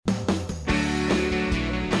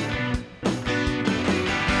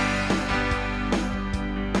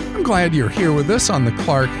I'm glad you're here with us on the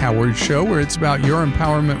Clark Howard Show, where it's about your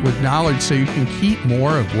empowerment with knowledge so you can keep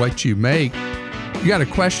more of what you make. You got a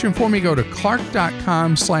question for me? Go to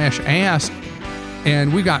clark.com/ask,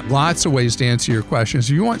 and we got lots of ways to answer your questions.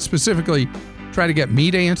 If you want specifically try to get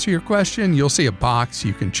me to answer your question, you'll see a box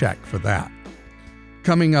you can check for that.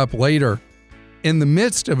 Coming up later, in the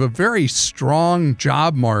midst of a very strong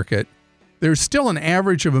job market, there's still an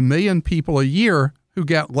average of 1 million people a year who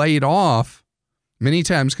get laid off, many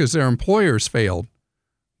times because their employers failed.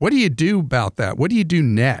 What do you do about that? What do you do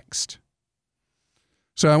next?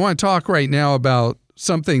 So I want to talk right now about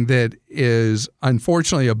something that is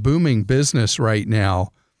unfortunately a booming business right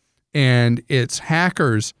now, and it's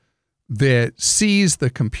hackers that seize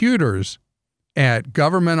the computers at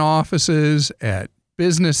government offices, at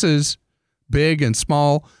businesses, big and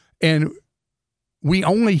small, and we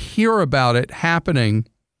only hear about it happening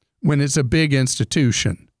when it's a big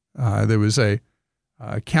institution. There was a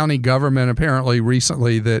county government apparently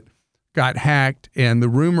recently that got hacked, and the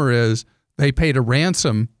rumor is they paid a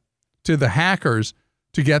ransom to the hackers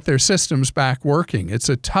to get their systems back working. It's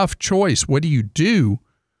a tough choice. What do you do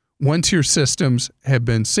once your systems have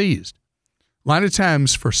been seized? A lot of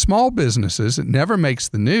times for small businesses, it never makes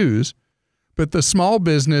the news, but the small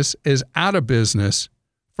business is out of business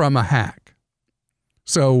from a hack.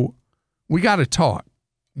 So we got to talk.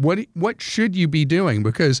 What should you be doing?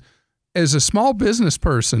 Because as a small business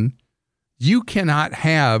person, you cannot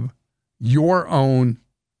have your own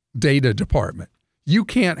data department. You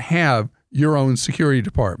can't have your own security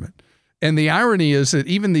department. And the irony is that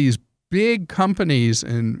even these big companies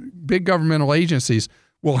and big governmental agencies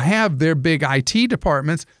will have their big IT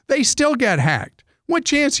departments. They still get hacked. What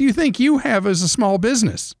chance do you think you have as a small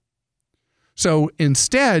business? So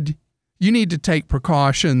instead, you need to take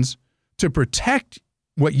precautions to protect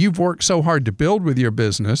what you've worked so hard to build with your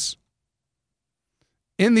business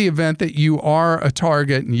in the event that you are a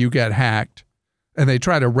target and you get hacked and they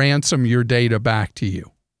try to ransom your data back to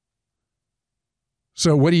you.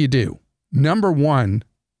 So what do? Number one,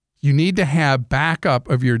 you need to have backup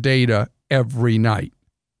of your data every night.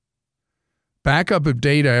 Backup of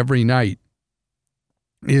data every night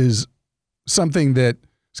is something that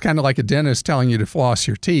is kind of like a dentist telling you to floss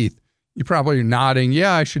your teeth. You probably are nodding,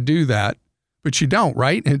 yeah, I should do that, but you don't,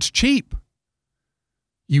 right? And it's cheap.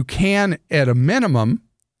 You can, at a minimum,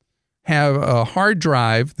 have a hard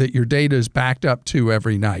drive that your data is backed up to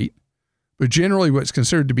every night. But generally what's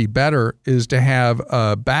considered to be better is to have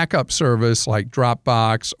a backup service like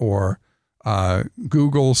Dropbox or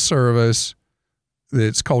Google service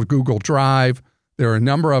that's called Google Drive. There are a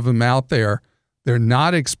number of them out there. They're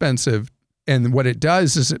not expensive. And what it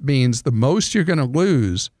does is it means the most you're going to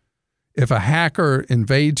lose if a hacker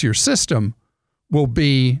invades your system will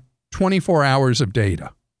be 24 hours of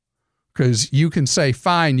data. Because you can say,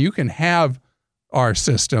 fine, you can have our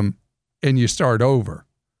system and you start over.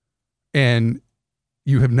 And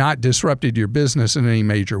you have not disrupted your business in any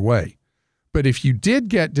major way. But if you did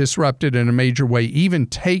get disrupted in a major way, even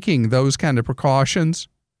taking those kind of precautions,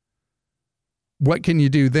 what can you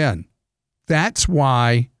do then? That's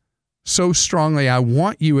why so strongly I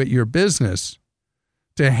want you at your business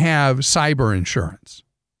to have cyber insurance.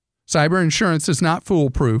 Cyber insurance is not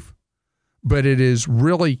foolproof, but it is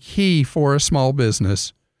really key for a small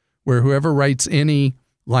business where whoever writes any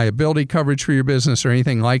liability coverage for your business or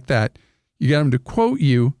anything like that, you get them to quote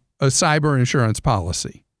you a cyber insurance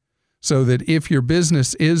policy so that if your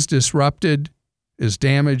business is disrupted, is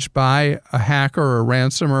damaged by a hacker or a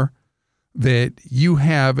ransomer, that you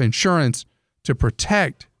have insurance to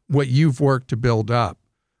protect what you've worked to build up.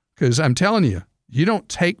 Because I'm telling you, you don't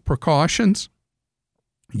take precautions,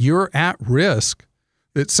 you're at risk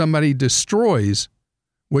that somebody destroys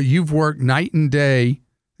what you've worked night and day,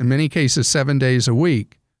 in many cases 7 days a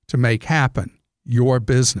week, to make happen, your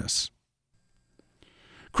business.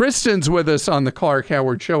 Kristen's with us on the Clark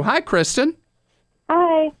Howard Show. Hi, Kristen.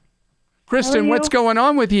 Hi. Kristen, what's going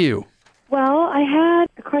on with you? Well, I had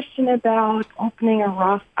a question about opening a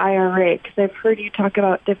Roth IRA because I've heard you talk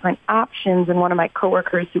about different options, and one of my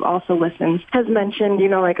coworkers who also listens has mentioned,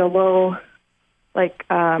 like a low, like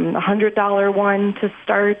 $100 one to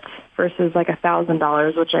start versus like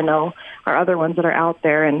 $1,000, which I know are other ones that are out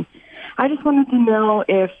there. And I just wanted to know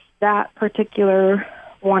if that particular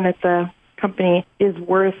one at the company is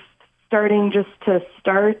worth starting just to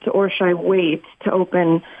start, or should I wait to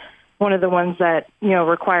open one of the ones that,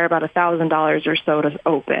 require about $1,000 or so to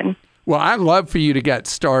open? Well, I'd love for you to get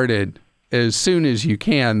started as soon as you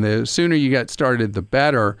can. The sooner you get started, the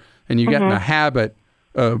better. And you get in the habit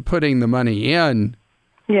of putting the money in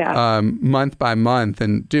month by month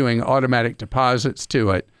and doing automatic deposits to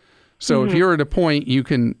it. So if you're at a point you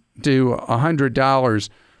can do $100.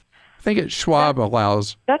 I think it's Schwab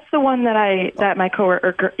allows. That's the one that my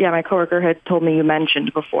coworker had told me you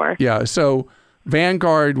mentioned before. Yeah, so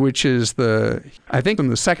Vanguard, which is I think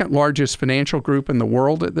the second largest financial group in the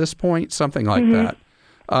world at this point, something like that.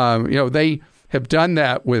 They have done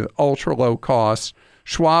that with ultra low cost.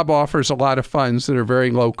 Schwab offers a lot of funds that are very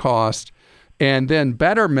low cost. And then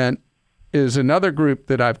Betterment is another group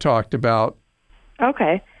that I've talked about.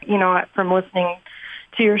 Okay. From listening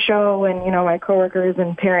to your show and, my coworkers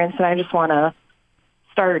and parents, and I just want to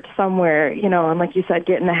start somewhere, and like you said,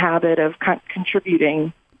 get in the habit of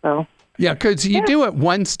contributing. So. Yeah, because you do it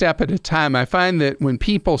one step at a time. I find that when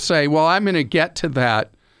people say, well, I'm going to get to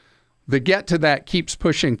that, the get to that keeps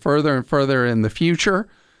pushing further and further in the future.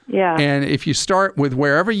 Yeah. And if you start with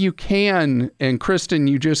wherever you can, and Kristen,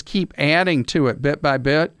 you just keep adding to it bit by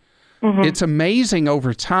bit, it's amazing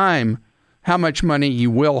over time how much money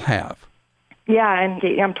you will have. Yeah, and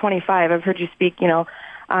I'm 25. I've heard you speak,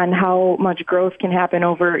 on how much growth can happen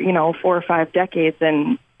over, 4 or 5 decades.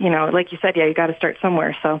 And, like you said, you got to start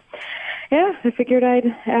somewhere. So, yeah, I figured I'd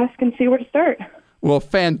ask and see where to start. Well,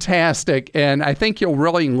 fantastic. And I think you'll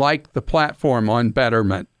really like the platform on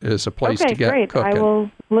Betterment as a place to get cooking. I will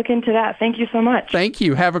look into that. Thank you so much. Thank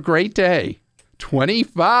you. Have a great day.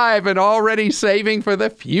 25 and already saving for the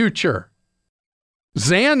future.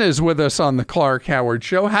 Zan is with us on the Clark Howard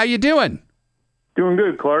Show. How you doing? Doing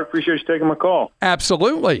good, Clark. Appreciate you taking my call.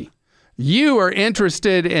 Absolutely. You are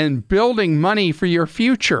interested in building money for your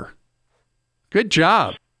future. Good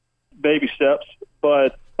job. Baby steps.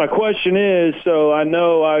 But my question is, so I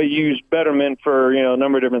know I use Betterment for, a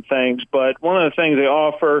number of different things, but one of the things they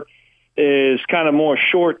offer is kind of more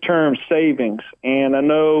short-term savings. And I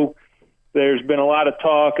know there's been a lot of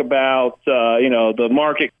talk about, the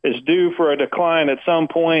market is due for a decline at some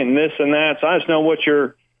point and this and that. So I just know what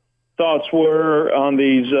your thoughts were on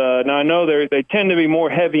these. Now, I know they tend to be more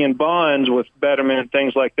heavy in bonds with Betterment and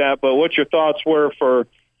things like that, but what your thoughts were for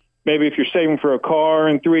maybe if you're saving for a car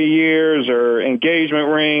in 3 years or engagement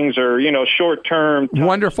rings or, short-term.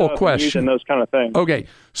 Wonderful question. And those kind of things. Okay.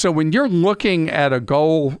 So when you're looking at a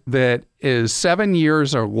goal that is 7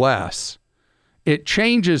 years or less, it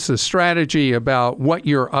changes the strategy about what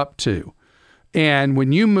you're up to. And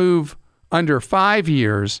when you move under 5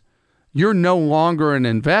 years, you're no longer an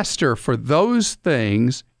investor for those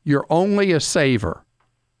things. You're only a saver.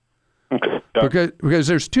 Okay. Because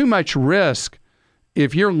there's too much risk.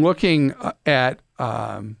 If you're looking at,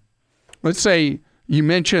 let's say you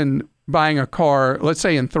mentioned buying a car, let's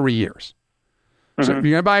say in 3 years. So if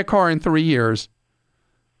you're going to buy a car in 3 years,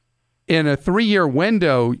 in a 3-year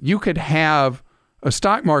window, you could have a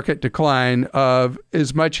stock market decline of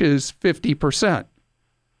as much as 50%.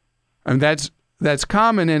 And that's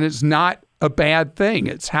common, and it's not a bad thing.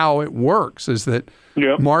 It's how it works, is that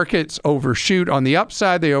markets overshoot on the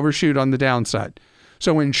upside, they overshoot on the downside.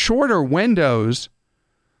 So in shorter windows,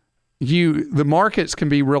 the markets can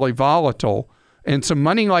be really volatile, and some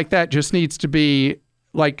money like that just needs to be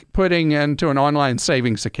like putting into an online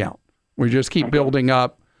savings account. We just keep building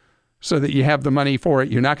up so that you have the money for it.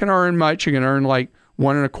 You're not going to earn much. You're going to earn like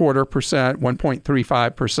 1.25%,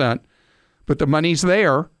 1.35%, but the money's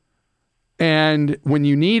there, and when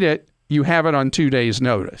you need it, you have it on 2 days'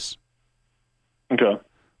 notice. Okay.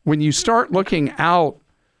 When you start looking out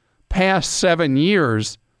past 7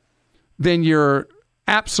 years, then you're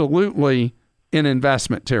absolutely in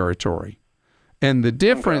investment territory. And the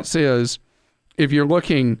difference is if you're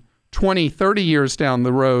looking 20, 30 years down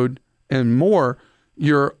the road and more,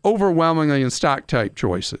 you're overwhelmingly in stock type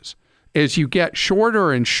choices. As you get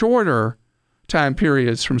shorter and shorter time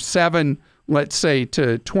periods from 7, let's say,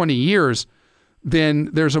 to 20 years, then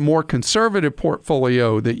there's a more conservative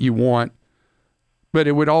portfolio that you want, but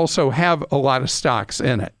it would also have a lot of stocks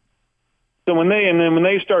in it. So when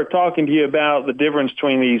they start talking to you about the difference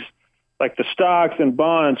between these, like the stocks and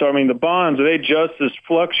bonds, so I mean the bonds, are they just as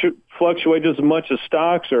fluctuate just as much as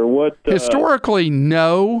stocks, or what? Historically,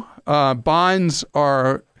 no. Bonds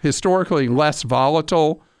are historically less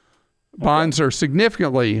volatile. Bonds are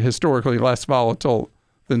significantly historically less volatile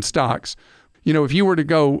than stocks. If you were to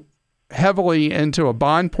go heavily into a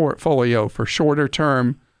bond portfolio for shorter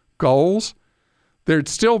term goals, there'd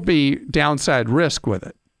still be downside risk with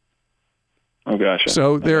it. Oh, gotcha.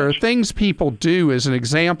 So there are things people do. As an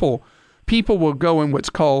example, people will go in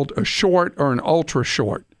what's called a short or an ultra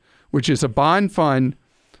short, which is a bond fund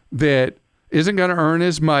that isn't going to earn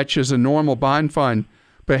as much as a normal bond fund,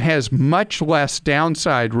 but has much less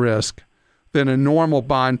downside risk than a normal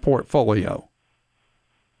bond portfolio.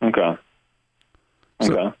 Okay.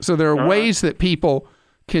 So there are ways that people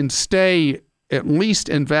can stay at least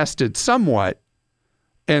invested somewhat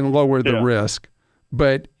and lower the risk.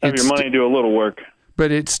 But have your money do a little work.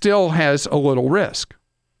 But it still has a little risk.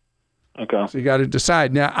 Okay. So you got to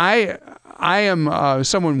decide. Now, I am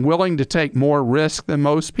someone willing to take more risk than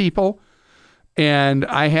most people, and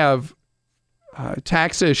I have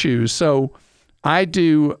tax issues. So I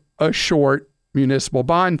do a short municipal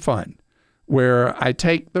bond fund where I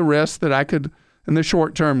take the risk that I could, in the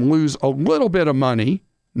short term, lose a little bit of money,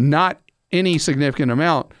 not any significant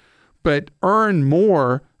amount, but earn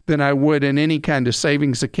more than I would in any kind of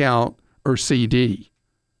savings account or CD.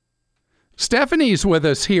 Stephanie's with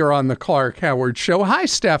us here on the Clark Howard Show. Hi,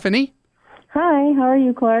 Stephanie. Hi, how are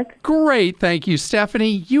you, Clark? Great, thank you,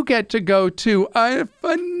 Stephanie. You get to go to a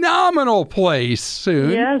phenomenal place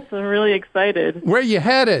soon. Yes, I'm really excited. Where are you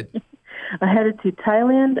headed? I'm headed to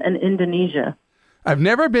Thailand and Indonesia. I've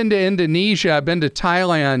never been to Indonesia. I've been to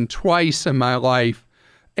Thailand twice in my life,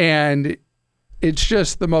 and it's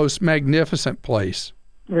just the most magnificent place.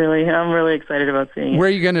 Really? I'm really excited about seeing it. Where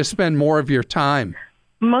are you going to spend more of your time?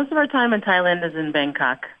 Most of our time in Thailand is in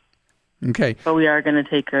Bangkok. Okay. But we are going to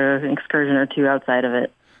take an excursion or two outside of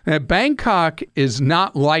it. Now, Bangkok is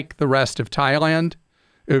not like the rest of Thailand.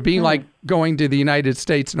 It would be like going to the United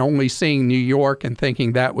States and only seeing New York and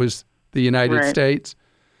thinking that was the United States.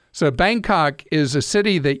 So Bangkok is a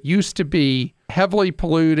city that used to be heavily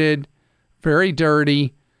polluted, very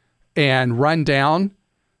dirty, and run down.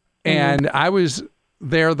 And I was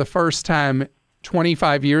there the first time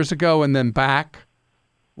 25 years ago and then back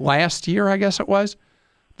last year, I guess it was.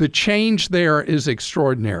 The change there is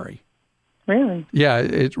extraordinary. Really? Yeah,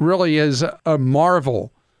 it really is a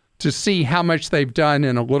marvel to see how much they've done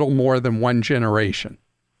in a little more than one generation.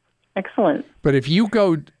 Excellent. But if you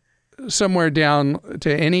go somewhere down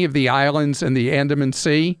to any of the islands in the Andaman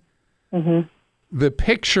Sea, the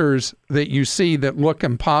pictures that you see that look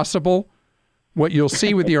impossible, what you'll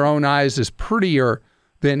see with your own eyes is prettier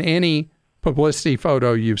than any publicity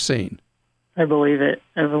photo you've seen. I believe it.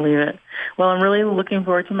 I believe it. Well, I'm really looking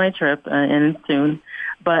forward to my trip and soon.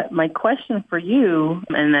 But my question for you,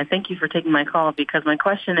 and I thank you for taking my call, because my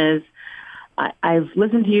question is, I've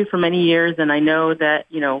listened to you for many years, and I know that,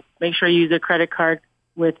 make sure you use a credit card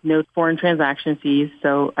with no foreign transaction fees.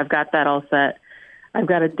 So I've got that all set. I've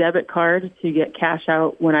got a debit card to get cash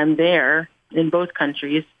out when I'm there in both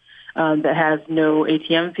countries that has no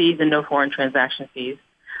ATM fees and no foreign transaction fees.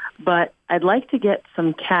 But I'd like to get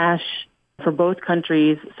some cash for both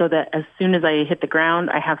countries so that as soon as I hit the ground,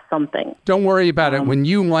 I have something. Don't worry about it. When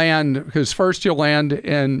you land, because first you'll land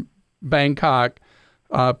in Bangkok,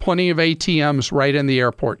 plenty of ATMs right in the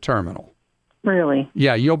airport terminal. Really?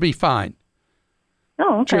 Yeah, you'll be fine.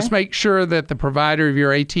 Oh, okay. Just make sure that the provider of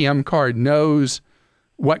your ATM card knows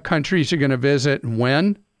what countries you're going to visit and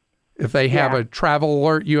when. If they have a travel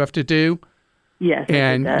alert you have to do. Yes.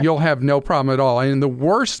 And you'll have no problem at all. And the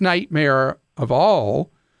worst nightmare of all,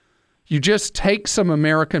 you just take some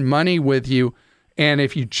American money with you, and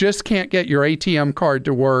if you just can't get your ATM card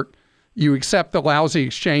to work, you accept the lousy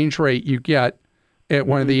exchange rate you get at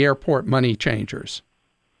one of the airport money changers.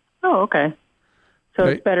 Oh, okay. So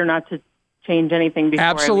it's better not to change anything before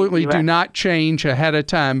Absolutely do not change ahead of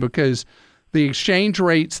time, because the exchange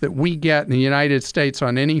rates that we get in the United States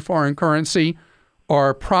on any foreign currency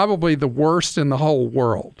are probably the worst in the whole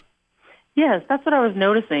world. Yes, that's what I was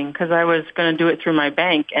noticing, because I was going to do it through my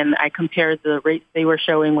bank, and I compared the rates they were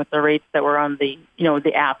showing with the rates that were on the,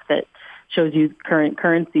 the app that shows you current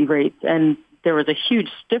currency rates, and there was a huge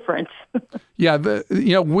difference. Yeah,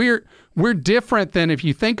 we're different than if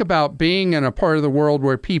you think about being in a part of the world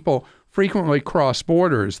where people frequently cross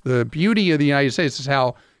borders. The beauty of the United States is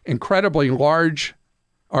how incredibly large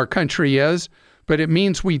our country is, but it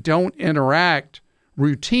means we don't interact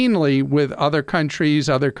routinely with other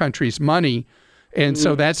countries' money. And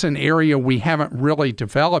so that's an area we haven't really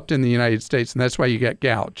developed in the United States, and that's why you get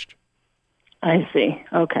gouged. I see.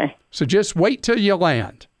 Okay. So just wait till you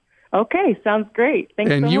land. Okay, sounds great. Thanks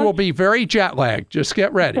so much. And you will be very jet lagged. Just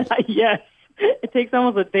get ready. Yes. It takes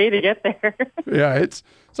almost a day to get there. Yeah, it's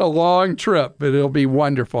a long trip, but it'll be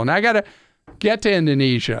wonderful. And I got to get to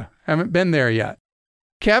Indonesia. Haven't been there yet.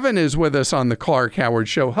 Kevin is with us on the Clark Howard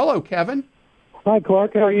Show. Hello, Kevin. Hi,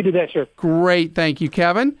 Clark. How are you today, sir? Great. Thank you,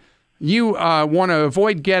 Kevin. You want to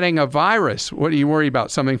avoid getting a virus. What do you worry about?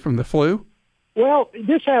 Something from the flu? Well,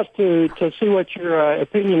 this has to see what your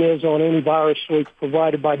opinion is on any virus suites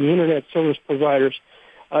provided by the Internet service providers.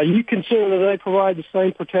 You consider that they provide the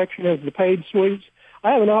same protection as the paid suites?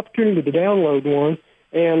 I have an opportunity to download one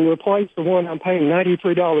and replace the one I'm paying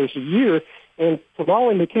 $93 a year. And from all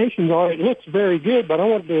indications on it, it looks very good, but I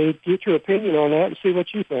wanted to get your opinion on that and see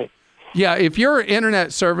what you think. Yeah, if your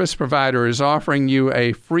internet service provider is offering you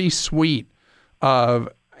a free suite of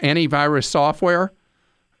antivirus software,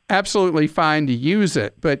 absolutely fine to use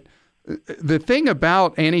it. But the thing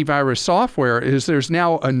about antivirus software is there's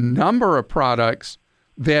now a number of products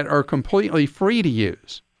that are completely free to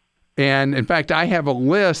use. And in fact, I have a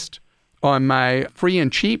list on my free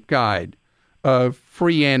and cheap guide of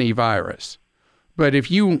free antivirus. But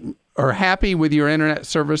if you are happy with your internet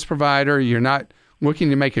service provider, you're not looking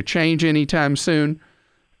to make a change anytime soon,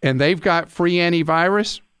 and they've got free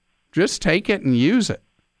antivirus, just take it and use it.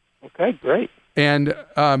 Okay, great. And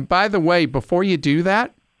by the way, before you do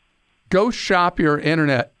that, go shop your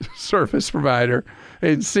internet service provider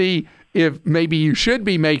and see if maybe you should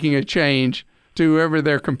be making a change to whoever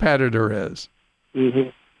their competitor is. Mm-hmm.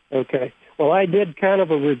 Okay. Well, I did kind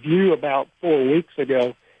of a review about 4 weeks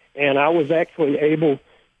ago, and I was actually able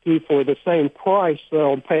to, for the same price that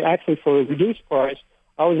I'll pay, actually for a reduced price,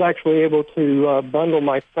 I was actually able to bundle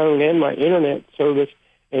my phone and my internet service,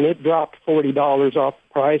 and it dropped $40 off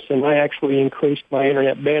the price, and I actually increased my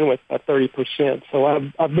internet bandwidth by 30%. So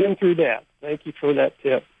I've been through that. Thank you for that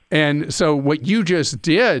tip. And so what you just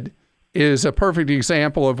did is a perfect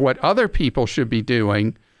example of what other people should be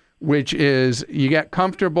doing, which is you get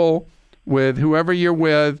comfortable with whoever you're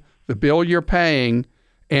with, the bill you're paying,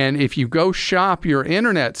 and if you go shop your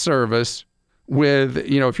internet service with,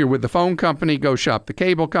 if you're with the phone company, go shop the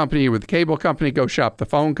cable company. With the cable company, go shop the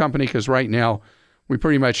phone company, because right now we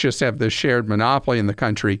pretty much just have this shared monopoly in the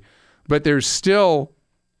country. But there's still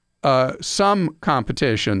some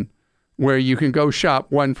competition where you can go shop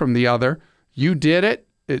one from the other. You did it.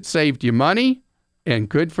 It saved you money, and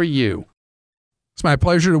good for you. It's my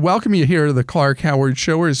pleasure to welcome you here to the Clark Howard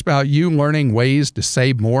Show, where it's about you learning ways to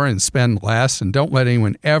save more and spend less, and don't let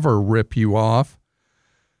anyone ever rip you off.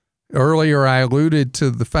 Earlier, I alluded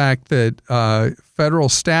to the fact that federal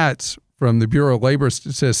stats from the Bureau of Labor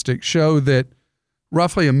Statistics show that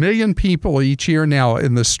roughly 1 million people each year now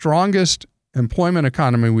in the strongest employment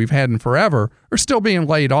economy we've had in forever are still being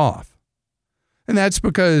laid off. And that's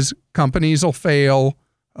because companies will fail,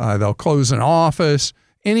 they'll close an office,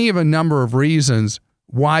 any of a number of reasons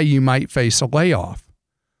why you might face a layoff.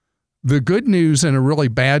 The good news in a really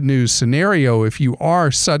bad news scenario, if you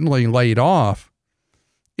are suddenly laid off,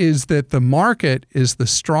 is that the market is the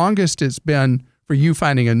strongest it's been for you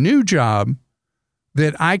finding a new job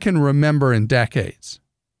that I can remember in decades.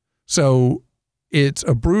 So it's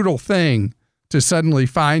a brutal thing to suddenly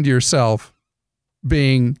find yourself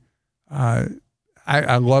being,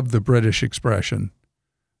 I love the British expression,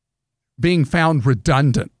 being found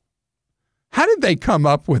redundant. How did they come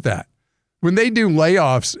up with that? When they do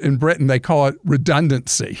layoffs in Britain, they call it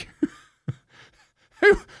redundancy.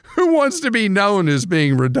 Who wants to be known as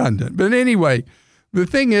being redundant? But anyway, the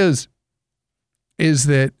thing is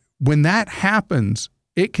that when that happens,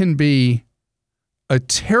 it can be a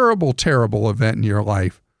terrible, terrible event in your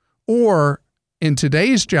life. Or in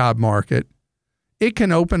today's job market, it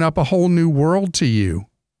can open up a whole new world to you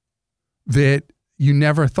that you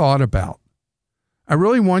never thought about. I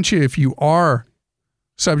really want you, if you are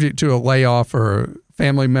subject to a layoff or a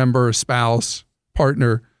family member, a spouse,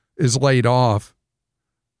 partner is laid off,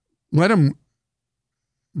 let them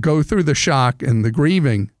go through the shock and the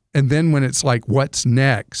grieving. And then when it's like, what's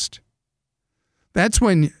next? That's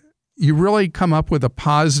when you really come up with a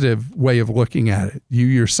positive way of looking at it, you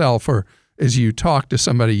yourself, or as you talk to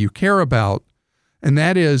somebody you care about. And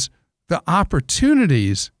that is the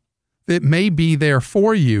opportunities that may be there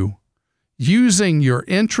for you using your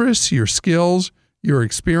interests, your skills, your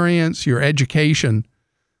experience, your education.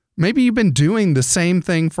 Maybe you've been doing the same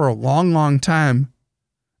thing for a long, long time,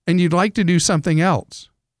 and you'd like to do something else.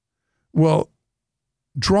 Well,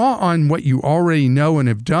 draw on what you already know and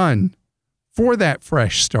have done for that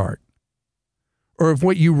fresh start. Or if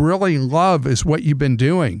what you really love is what you've been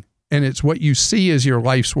doing, and it's what you see as your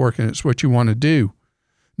life's work and it's what you want to do,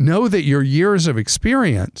 know that your years of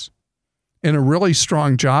experience in a really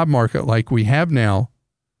strong job market like we have now,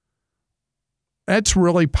 that's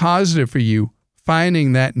really positive for you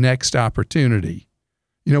finding that next opportunity.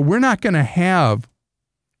 We're not going to have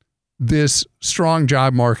this strong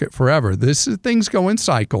job market forever. Things go in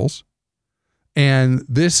cycles, and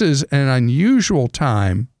this is an unusual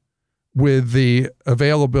time with the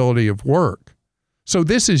availability of work. So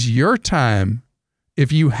this is your time,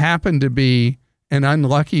 if you happen to be an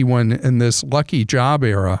unlucky one in this lucky job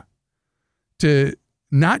era, to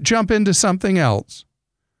not jump into something else,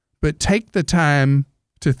 but take the time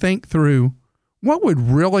to think through what would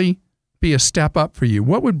really be a step up for you,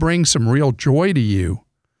 what would bring some real joy to you,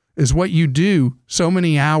 is what you do so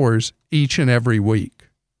many hours each and every week.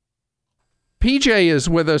 PJ is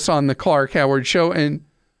with us on the Clark Howard Show, and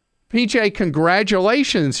PJ,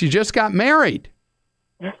 congratulations, you just got married.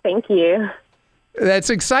 Thank you. That's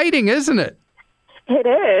exciting, isn't it? It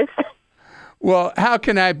is. Well, how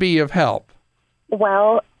can I be of help?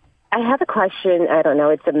 Well, I have a question. I don't know.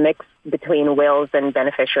 It's a mix between wills and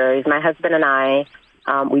beneficiaries. My husband and I,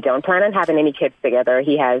 we don't plan on having any kids together.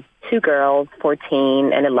 He has 2 girls,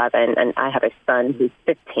 14 and 11, and I have a son who's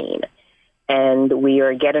 15. And we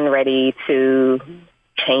are getting ready to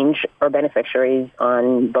change our beneficiaries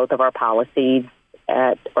on both of our policies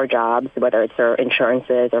at our jobs, whether it's our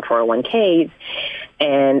insurances or 401ks.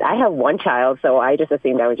 And I have 1 child, so I just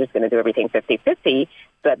assumed I was just going to do everything 50-50.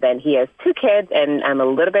 But then he has 2 kids, and I'm a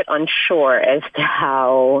little bit unsure as to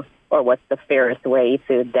how or what's the fairest way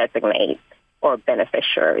to designate our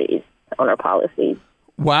beneficiaries on our policies.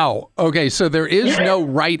 Wow. Okay, so there is no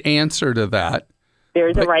right answer to that.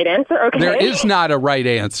 There's a right answer? Okay. There is not a right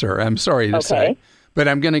answer, I'm sorry to say. But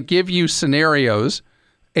I'm going to give you scenarios,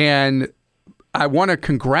 and I want to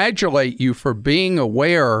congratulate you for being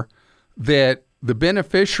aware that the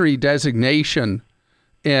beneficiary designation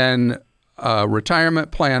in a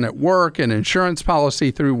retirement plan at work, an insurance policy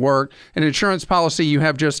through work, an insurance policy you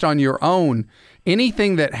have just on your own,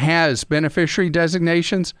 anything that has beneficiary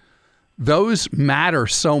designations, those matter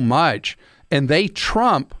so much, and they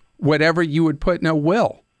trump whatever you would put in a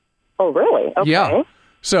will. Oh, really? Okay. Yeah.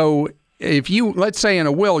 So if you, let's say in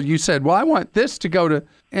a will, you said, well, I want this to go to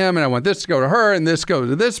him, and I want this to go to her, and this go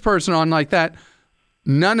to this person on like that.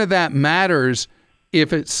 None of that matters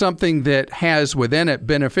if it's something that has within it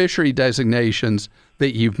beneficiary designations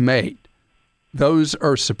that you've made. Those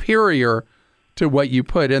are superior to what you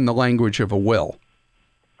put in the language of a will.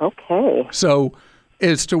 Okay. So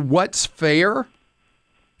as to what's fair,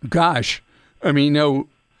 gosh, I mean,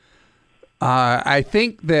 I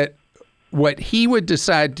think that what he would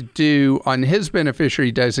decide to do on his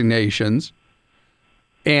beneficiary designations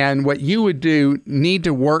and what you would do need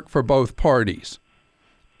to work for both parties.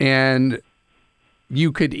 And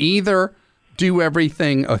you could either do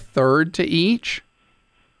everything a third to each,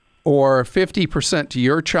 or 50% to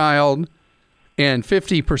your child and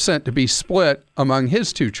 50% to be split among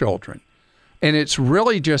his 2 children. And it's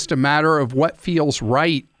really just a matter of what feels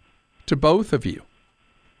right to both of you.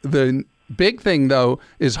 The big thing, though,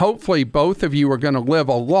 is hopefully both of you are going to live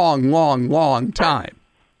a long, long, long time.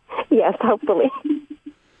 Yes, hopefully.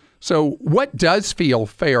 So what does feel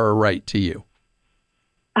fair or right to you?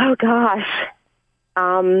 Oh, gosh.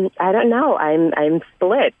 I don't know. I'm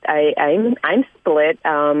split. I'm split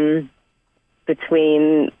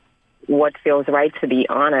between what feels right, to be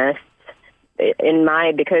honest.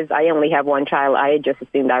 Because I only have 1 child, I just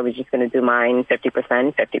assumed I was just going to do mine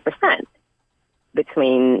 50%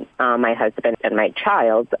 between my husband and my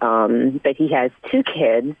child. But he has 2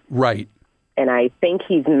 kids. Right. And I think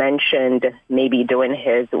he's mentioned maybe doing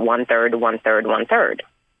his 1/3, 1/3, 1/3.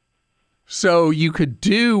 So you could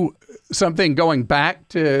do something going back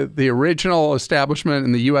to the original establishment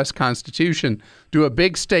in the U.S. Constitution, do a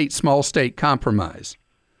big state, small state compromise.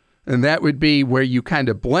 And that would be where you kind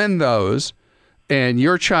of blend those, and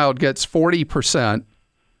your child gets 40%,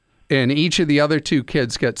 and each of the other 2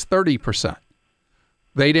 kids gets 30%.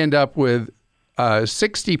 They'd end up with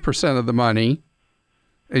 60% of the money,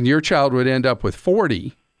 and your child would end up with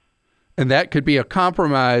 40%. And that could be a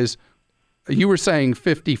compromise. You were saying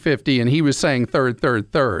 50-50, and he was saying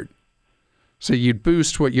third. So you'd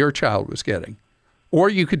boost what your child was getting. Or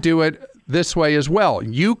you could do it this way as well.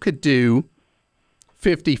 You could do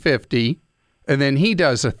 50-50, and then he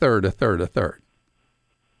does a third.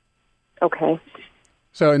 Okay.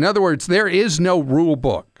 So in other words, there is no rule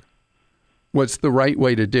book what's the right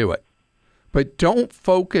way to do it. But don't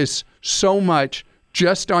focus so much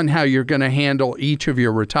just on how you're going to handle each of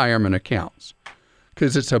your retirement accounts,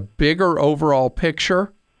 because it's a bigger overall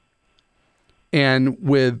picture. And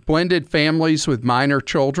with blended families with minor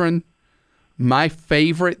children, my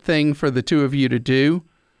favorite thing for the 2 of you to do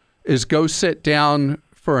is go sit down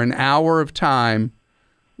for an hour of time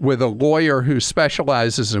with a lawyer who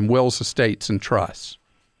specializes in wills, estates, and trusts.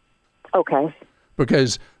 Okay.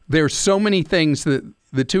 Because there's so many things that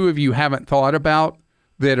the 2 of you haven't thought about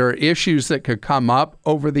that are issues that could come up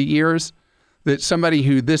over the years, that somebody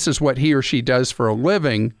who this is what he or she does for a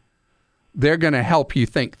living, they're going to help you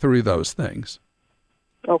think through those things.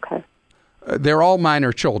 Okay. They're all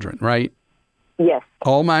minor children, right? Yes.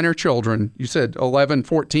 All minor children. You said 11,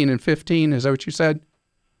 14, and 15. Is that what you said?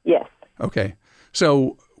 Yes. Okay.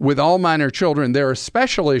 So with all minor children, there are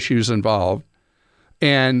special issues involved.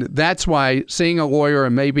 And that's why seeing a lawyer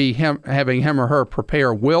and maybe having him or her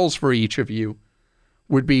prepare wills for each of you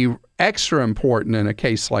would be extra important in a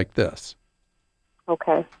case like this.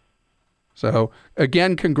 Okay. So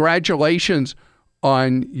again, congratulations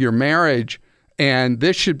on your marriage. And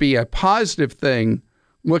this should be a positive thing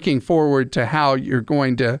looking forward to how you're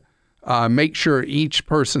going to make sure each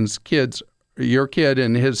person's kids, your kid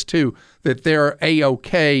and his too, that they're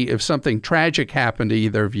A-okay if something tragic happened to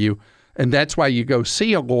either of you. And that's why you go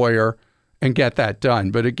see a lawyer and get that done.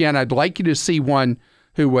 But again, I'd like you to see one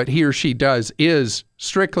who what he or she does is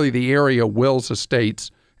strictly the area wills, estates,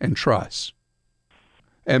 and trusts.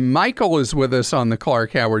 And Michael is with us on the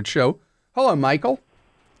Clark Howard Show. Hello, Michael.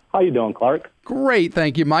 How you doing, Clark? Great,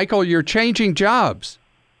 thank you, Michael. You're changing jobs.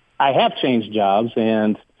 I have changed jobs,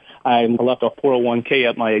 and I left a 401k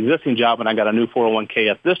at my existing job, and I got a new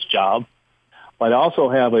 401k at this job. But I also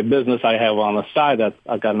have a business I have on the side that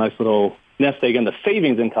I've got a nice little nest egg in the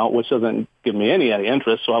savings account, which doesn't give me any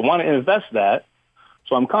interest. So I want to invest that.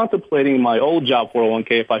 So I'm contemplating my old job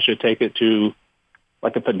 401k if I should take it to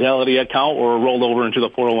like a Fidelity account or roll over into the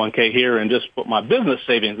 401k here and just put my business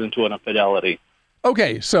savings into a Fidelity.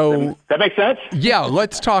 Okay, so... That makes sense? Yeah,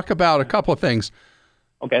 let's talk about a couple of things.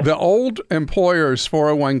 Okay. The old employer's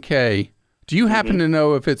 401k, do you happen to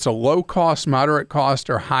know if it's a low-cost, moderate-cost,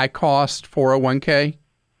 or high-cost 401k?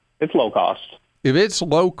 It's low cost. If it's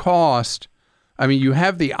low cost, I mean, you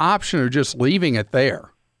have the option of just leaving it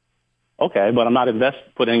there. Okay, but I'm not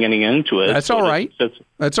putting any into it. That's all right.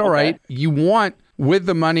 That's all right. You want, with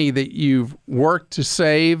the money that you've worked to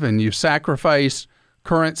save and you've sacrificed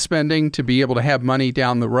current spending to be able to have money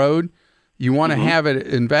down the road, you want to have it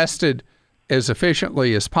invested as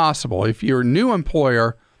efficiently as possible. If your new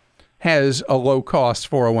employer has a low-cost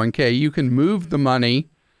 401k, you can move the money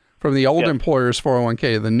from the old employer's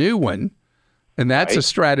 401k to the new one, and that's a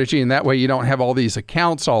strategy, and that way you don't have all these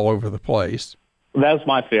accounts all over the place. That's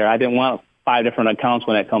my fear. I didn't want 5 different accounts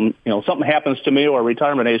when it comes, something happens to me or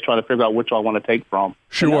retirement age, trying to figure out which I want to take from.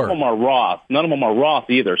 Sure. And none of them are Roth. None of them are Roth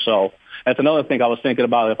either. So that's another thing I was thinking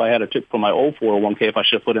about if I had to take from my old 401k, if I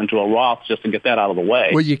should put into a Roth just to get that out of the way.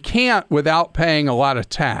 Well, you can't without paying a lot of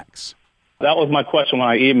tax. That was my question when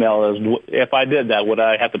I emailed is if I did that, would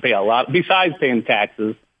I have to pay a lot? Besides paying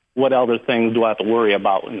taxes, what other things do I have to worry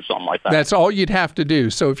about and something like that? That's all you'd have to do.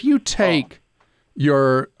 So if you take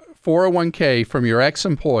your 401k from your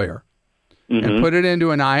ex-employer and put it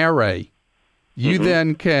into an IRA, you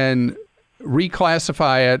then can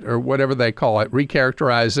reclassify it or whatever they call it,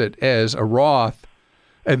 recharacterize it as a Roth,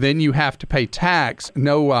 and then you have to pay tax,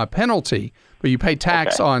 no penalty, but you pay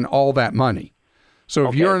tax on all that money. So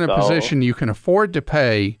if you're in a position you can afford to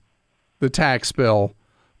pay the tax bill,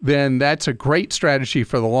 then that's a great strategy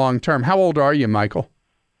for the long term. How old are you, Michael?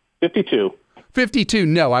 52. 52.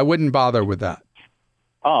 No, I wouldn't bother with that.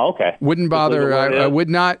 Oh, okay. Wouldn't bother. I would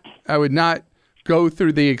not go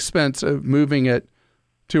through the expense of moving it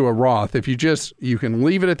to a Roth. If you can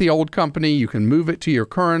leave it at the old company, you can move it to your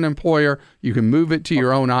current employer, you can move it to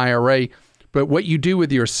your own IRA. But what you do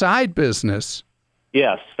with your side business,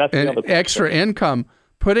 that's and extra income,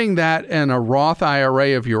 putting that in a Roth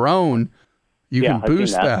IRA of your own, you can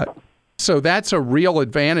boost that. So that's a real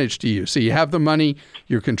advantage to you. So you have the money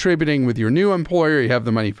you're contributing with your new employer, you have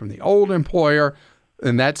the money from the old employer,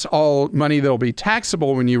 and that's all money that'll be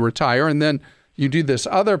taxable when you retire. And then you do this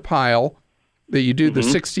other pile that you do the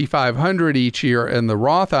 $6,500 each year in the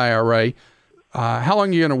Roth IRA. How long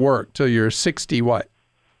are you going to work till you're 60 what?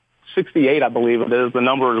 68, I believe it is. The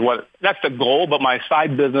number is that's the goal, but my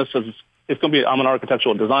side business is, it's going to be, I'm an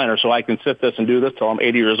architectural designer, so I can sit this and do this till I'm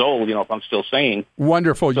 80 years old, if I'm still sane.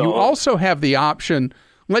 Wonderful. So, you also have the option,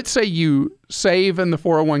 let's say you save in the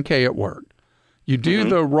 401k at work. You do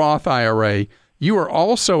the Roth IRA. You are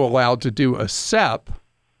also allowed to do a SEP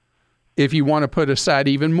if you want to put aside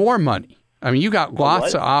even more money. I mean, you got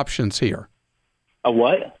lots of options here. A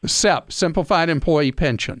what? SEP, Simplified Employee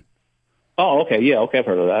Pension. Oh, okay. Yeah, okay. I've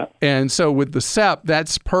heard of that. And so with the SEP,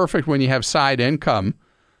 that's perfect when you have side income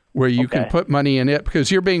where you can put money in it because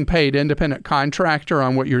you're being paid independent contractor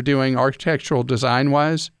on what you're doing architectural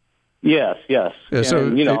design-wise. Yes. Yeah, so,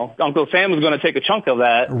 Uncle Sam is going to take a chunk of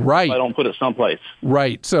that if I don't put it someplace.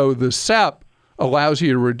 Right. So the SEP allows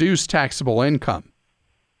you to reduce taxable income.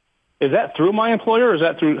 Is that through my employer or is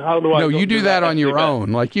that through, how do I? No, you do that on your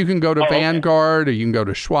own. Like you can go to Vanguard or you can go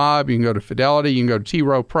to Schwab, you can go to Fidelity, you can go to T.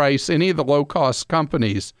 Rowe Price, any of the low-cost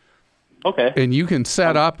companies. Okay. And you can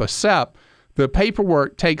set up a SEP. The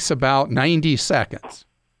paperwork takes about 90 seconds.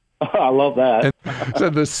 I love that. So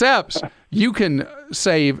the SEPs, you can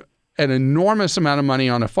save an enormous amount of money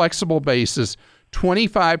on a flexible basis,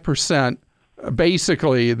 25%.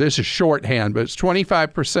 Basically, this is shorthand, but it's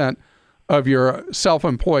 25% of your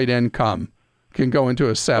self-employed income can go into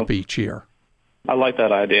a SEP each year. I like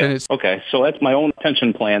that idea. Okay, so that's my own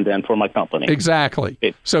pension plan then for my company. Exactly.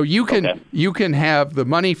 So you can have the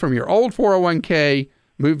money from your old 401k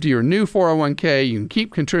move to your new 401k. You can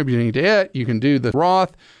keep contributing to it. You can do the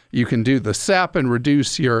Roth. You can do the SEP and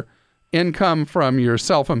reduce your income from your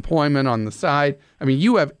self-employment on the side. I mean,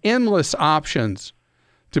 you have endless options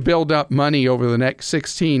to build up money over the next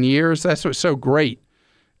 16 years. That's what's so great.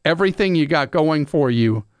 Everything you got going for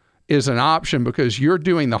you is an option because you're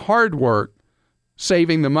doing the hard work,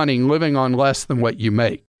 saving the money, and living on less than what you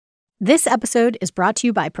make. This episode is brought to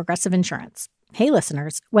you by Progressive Insurance. Hey,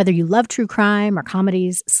 listeners, whether you love true crime or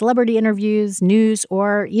comedies, celebrity interviews, news,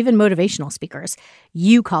 or even motivational speakers,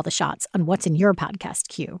 you call the shots on what's in your podcast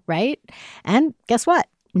queue, right? And guess what?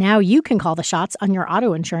 Now you can call the shots on your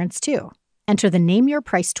auto insurance, too. Enter the Name Your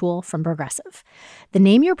Price tool from Progressive. The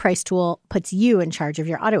Name Your Price tool puts you in charge of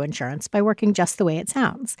your auto insurance by working just the way it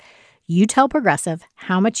sounds. You tell Progressive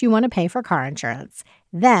how much you want to pay for car insurance.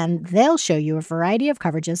 Then they'll show you a variety of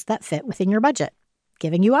coverages that fit within your budget,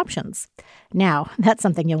 giving you options. Now, that's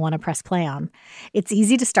something you'll want to press play on. It's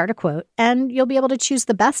easy to start a quote, and you'll be able to choose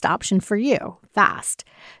the best option for you fast.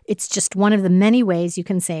 It's just one of the many ways you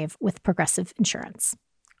can save with Progressive Insurance.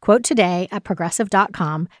 Quote today at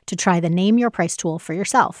Progressive.com to try the Name Your Price tool for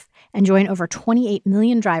yourself and join over 28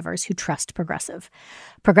 million drivers who trust Progressive.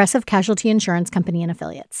 Progressive Casualty Insurance Company and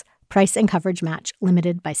Affiliates. Price and coverage match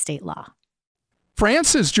limited by state law.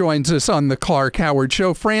 Frances joins us on the Clark Howard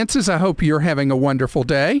Show. Frances, I hope you're having a wonderful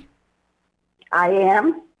day. I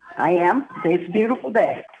am. It's a beautiful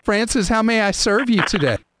day. Frances, how may I serve you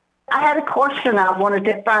today? I had a question I wanted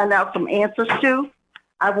to find out some answers to.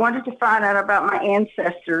 I wanted to find out about my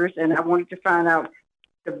ancestors, and I wanted to find out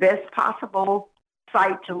the best possible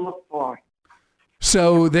site to look for.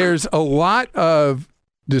 So there's a lot of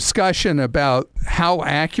discussion about how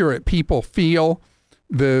accurate people feel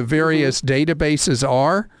the various databases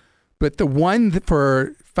are, but the one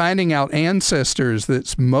for finding out ancestors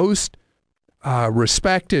that's most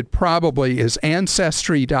respected probably is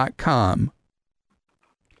Ancestry.com.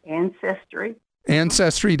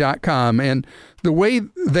 Ancestry.com. And the way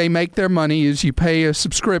they make their money is you pay a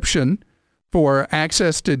subscription for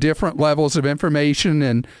access to different levels of information,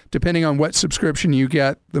 and depending on what subscription you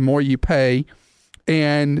get, the more you pay.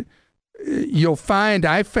 And you'll find,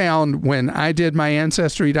 I found when I did my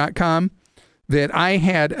Ancestry.com that I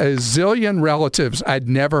had a zillion relatives I'd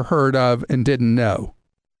never heard of and didn't know.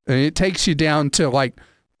 And it takes you down to like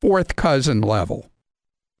fourth cousin level.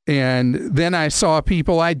 And then I saw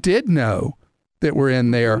people I did know that were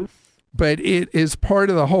in there. But it is part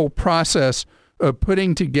of the whole process of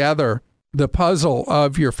putting together the puzzle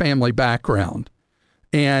of your family background.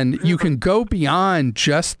 And you can go beyond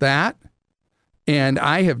just that. And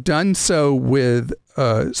I have done so with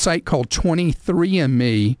a site called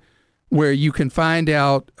 23andMe, where you can find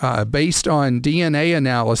out, based on DNA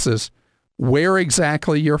analysis, where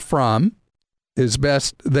exactly you're from. As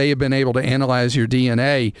best they have been able to analyze your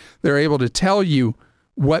DNA, they're able to tell you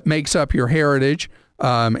what makes up your heritage.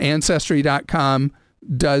 Ancestry.com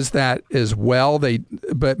does that as well.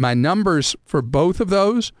 But my numbers for both of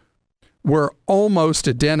those were almost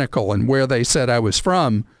identical in where they said I was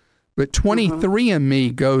from. But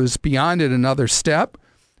 23andMe goes beyond it another step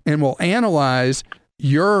and will analyze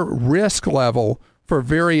your risk level for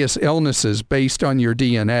various illnesses based on your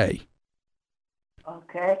DNA.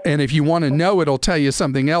 Okay. And if you want to know, it'll tell you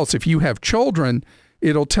something else. If you have children,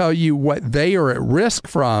 it'll tell you what they are at risk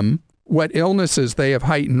from, what illnesses they have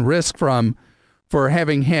heightened risk from for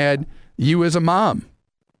having had you as a mom.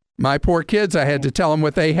 My poor kids, I had to tell them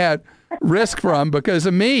what they had risk from because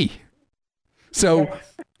of me. So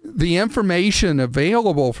the information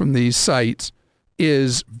available from these sites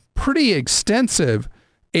is pretty extensive,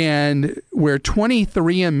 and where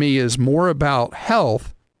 23andMe is more about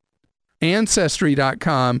health,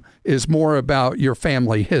 Ancestry.com is more about your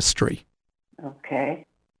family history. Okay.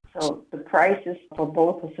 So the prices for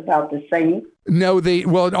both is about the same? No,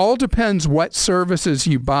 well, it all depends what services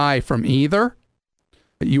you buy from either.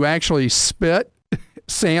 You actually spit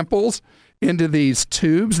samples into these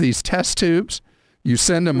tubes, these test tubes. You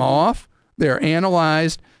send them off, they're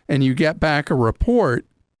analyzed, and you get back a report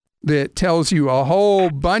that tells you a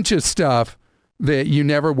whole bunch of stuff that you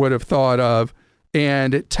never would have thought of.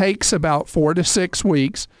 And it takes about 4 to 6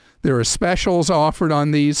 weeks. There are specials offered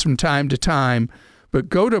on these from time to time. But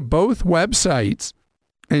go to both websites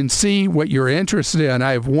and see what you're interested in.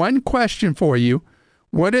 I have one question for you.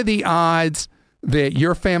 What are the odds that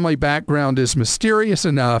your family background is mysterious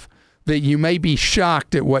enough that you may be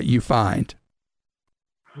shocked at what you find?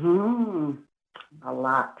 A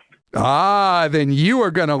lot. Then you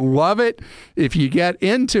are going to love it. If you get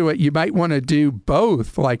into it, you might want to do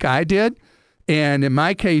both like I did. And in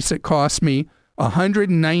my case, it cost me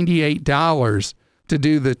 $198 to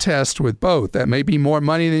do the test with both. That may be more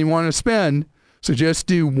money than you want to spend, so just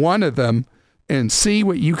do one of them and see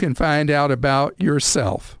what you can find out about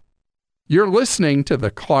yourself. You're listening to The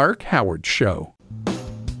Clark Howard Show.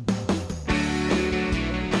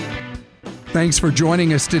 Thanks for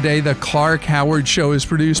joining us today. The Clark Howard Show is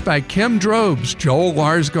produced by Kim Drobes, Joel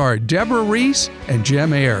Larsgaard, Deborah Reese, and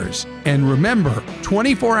Jim Ayers. And remember,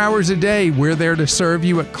 24 hours a day, we're there to serve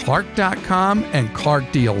you at Clark.com and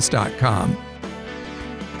ClarkDeals.com.